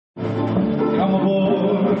come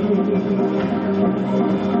aboard.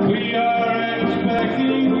 We are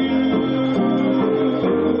expecting you.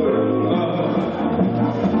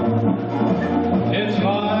 It's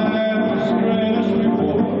life's greatest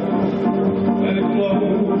reward. Let it flow.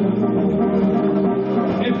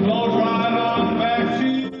 It flows right on back to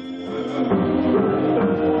you.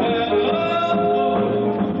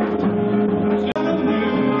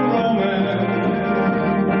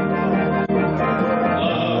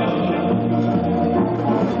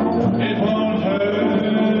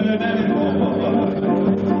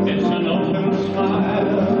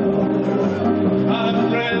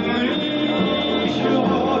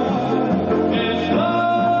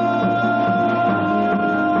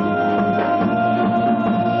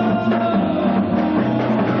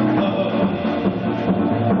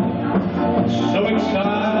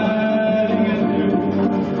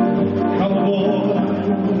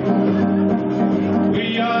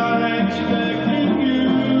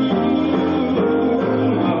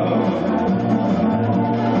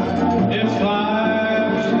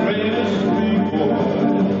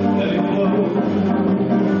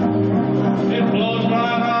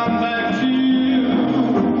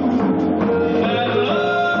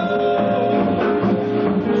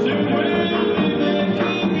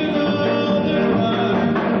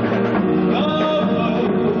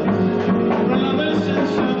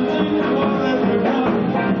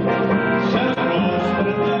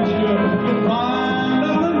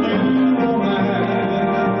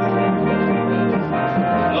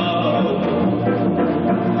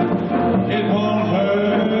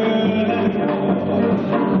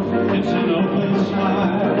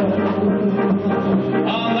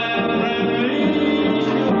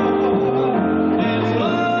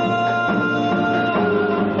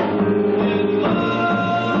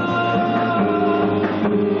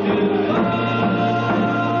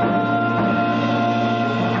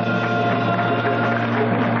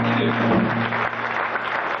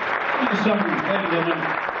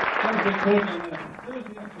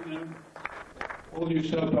 All you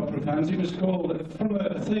soap opera fans, it was called from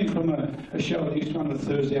a theme from a show that used to run on a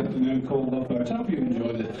Thursday afternoon called Love Boat. I hope you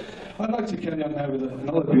enjoyed it. I'd like to carry on now with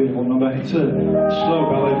another beautiful number. It's a slow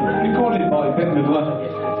ballad recorded by Bette Midler.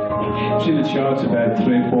 It was in the charts about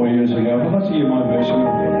 3 or 4 years ago. I'd like to hear my version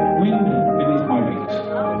of Wind Beneath My Wings.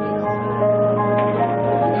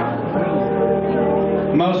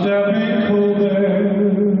 Must have been cold there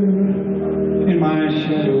in my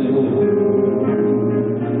shadow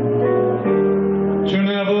to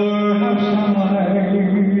never have sunlight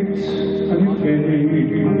on your face.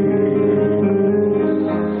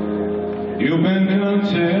 You've been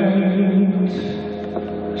content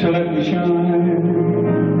to let me shine.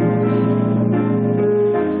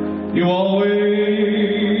 You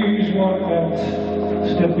always walk that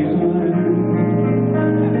step behind.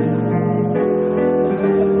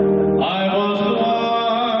 I was the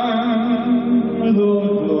one with all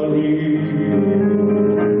the glory,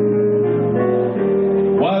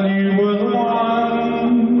 while you were the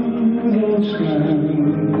one with all the strength.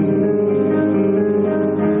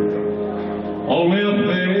 Only a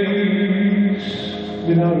face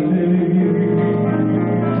without a name.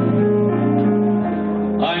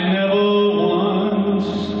 I never once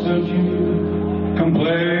heard you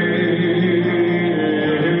complain.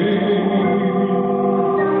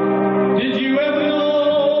 Did you ever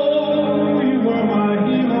know you were my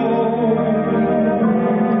hero?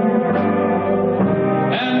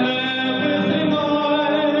 And everything I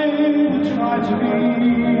would try to be.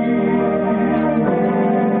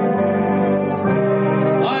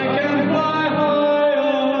 I can fly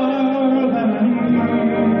higher than an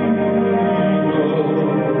eagle,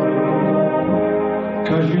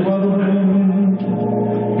 'cause you are the wind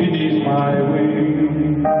beneath my wings.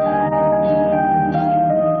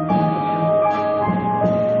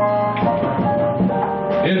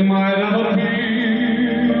 It might have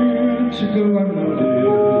appeared to go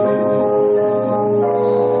unnoticed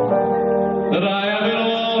that I have it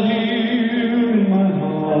all here in my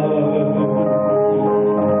heart.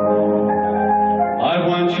 I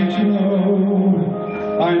want you to know,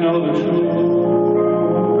 I know the truth.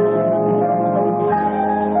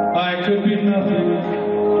 I could be nothing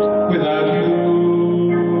without you.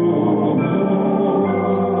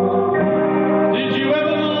 Did you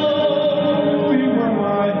ever know you were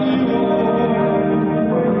my hero?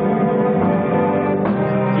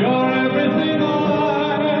 You're everything I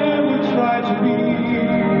would try to be.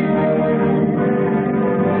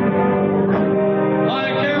 I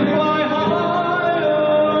can fly higher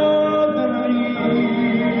than an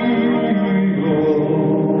eagle,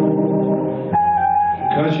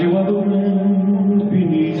 'cause you are the wind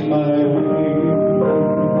beneath my wings.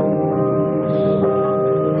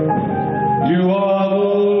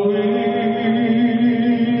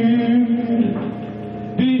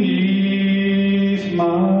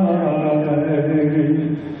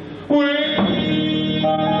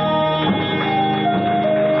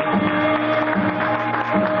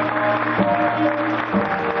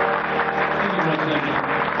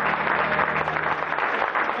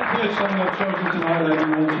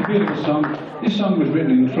 beautiful song. This song was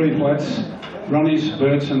written in 3 flats, Ronnie's,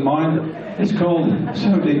 Bert's and mine. It's called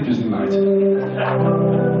So Deep Is the Night.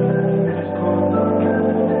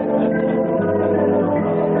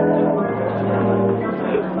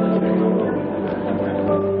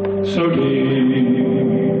 So deep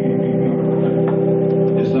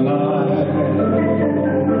is the night,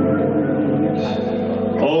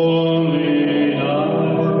 lonely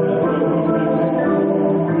night,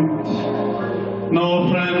 no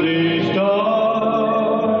friendly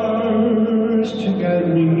stars to guide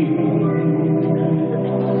me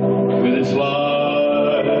with its light.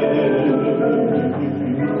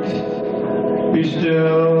 Be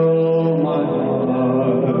still, my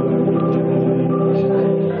heart,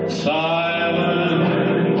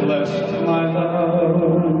 silent, lest my love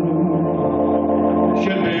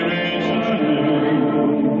should be returning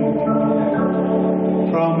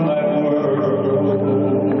from that world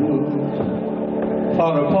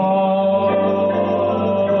far apart.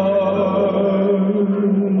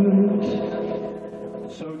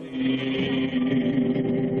 So deep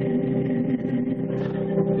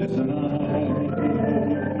is the night,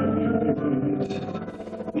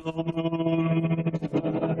 no moon.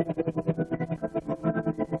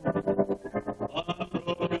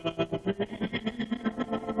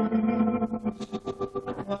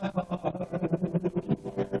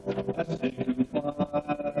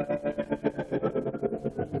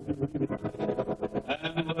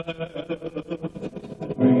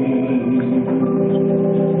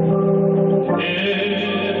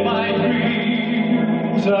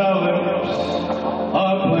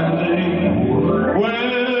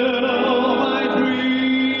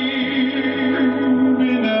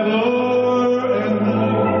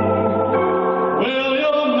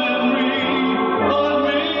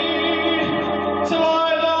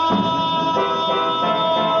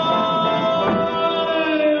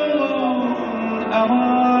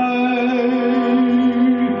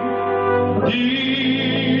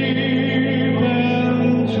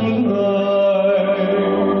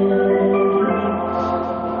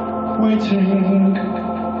 Waiting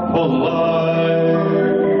for the light,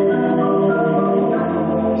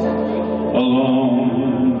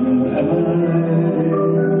 alone am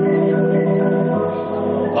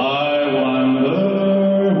I wonder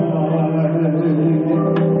why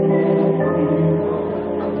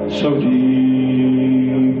so deep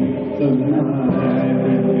the night.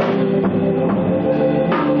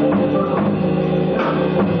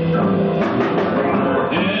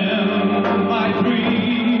 In my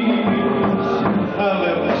dreams our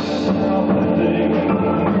lips are blending.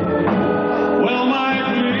 Will my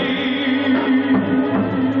dream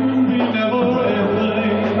be never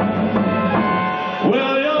ending?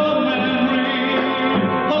 Will your memory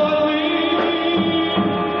haunt me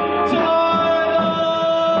till I die?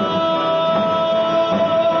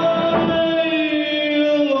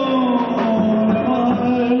 Alone am I,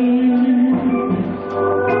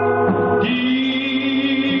 deep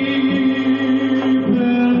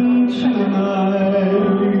into the night,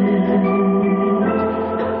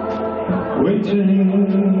 waiting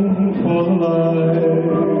for the light.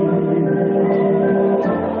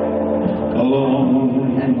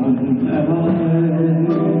 Alone am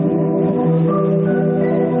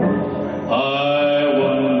I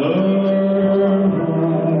wonder why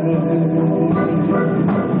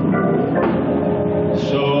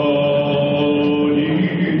so deep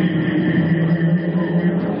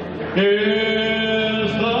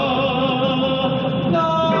is the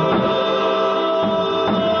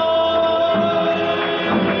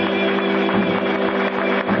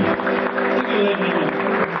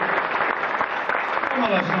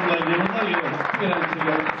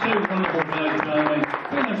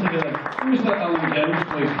Mr. Alan James,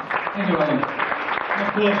 please. Thank you, Alan. And of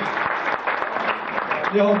course,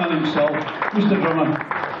 the old man himself, Mr. Drummer,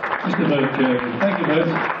 Mr. Bert Kirby. Thank you, Bert.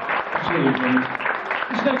 Absolutely brilliant.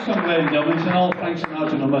 This next song, ladies and gentlemen, it's an old Frank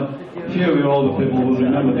Sinatra number. A few of you older people will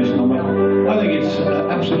remember this number. I think it's an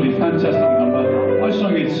absolutely fantastic number. I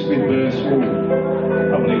sung it with Bert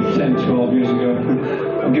probably 10, 12 years ago.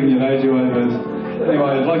 I'm giving you an age away, but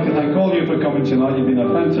anyway, I'd like to thank all of you for coming tonight. You've been a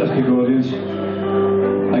fantastic audience.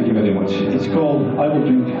 Thank you very much. It's called I Will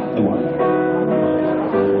Drink the Wine.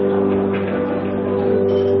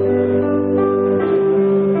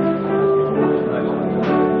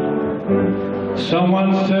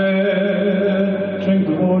 Someone said, drink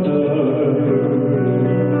the water,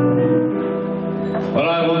 but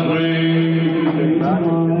I will drink the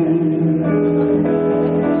wine.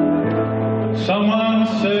 Someone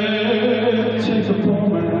said, take the poor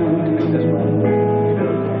man,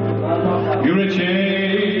 you're a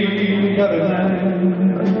chain, got a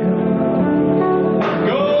hand.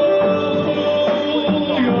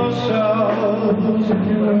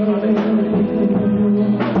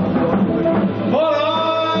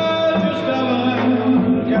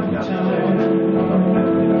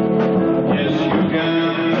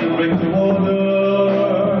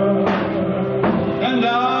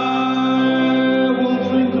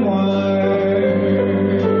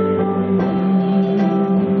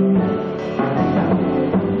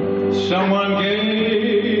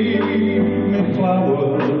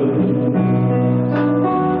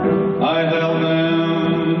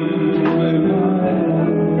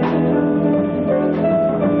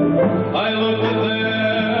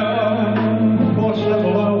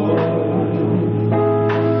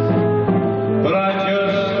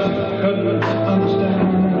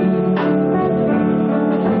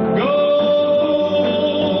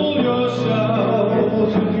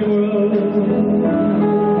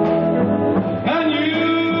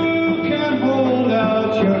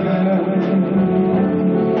 your hand.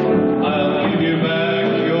 I'll give you back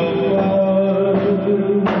your flowers,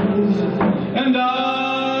 and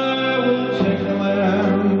I will take the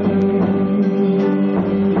land,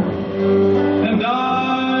 and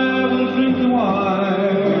I will drink the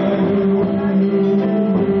wine.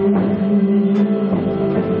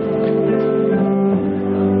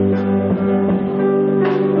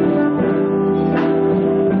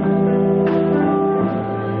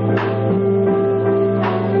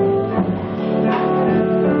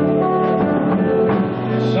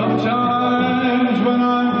 Sometimes when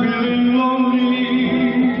I'm feeling lonely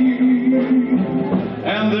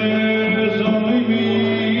and there's only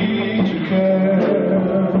me to care,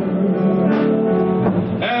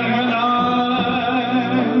 and when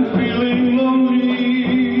I'm feeling lonely,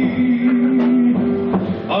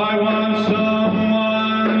 I want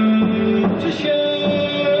someone to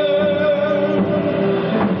share,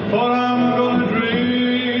 for I'm gonna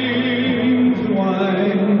drink the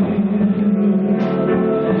wine.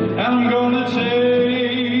 I'm gonna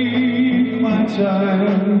take my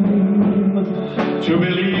time to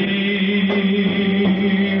believe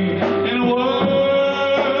in a world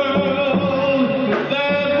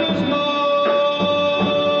that was mine.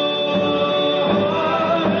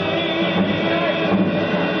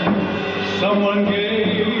 Someone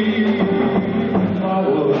gave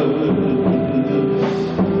flowers,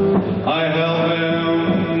 I held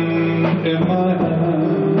them in my hand.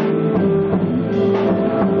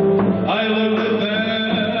 I lived with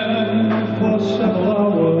them for several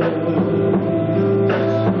hours,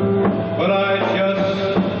 but I just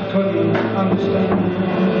couldn't understand.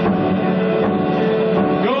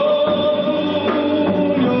 Go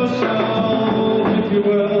fool yourself, if you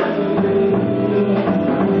will,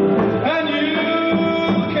 and you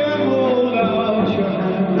can hold out your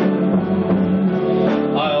hand.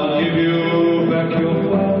 I'll give you back your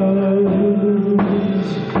flowers,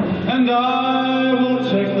 and I will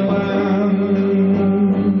take the land,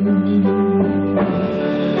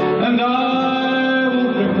 and I will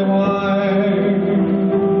drink the wine,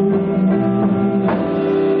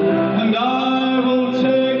 and I will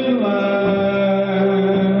take the land,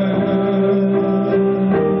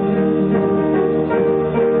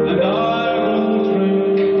 and I will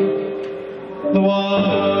drink the wine.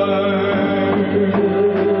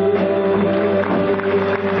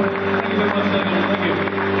 Thank you very much, ladies. Thank you.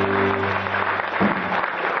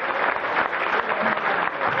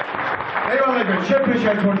 Anyway, good. Ship the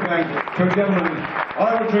shed to a gentleman. I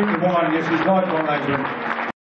will drink the wine. Yes, he's like one, ladies.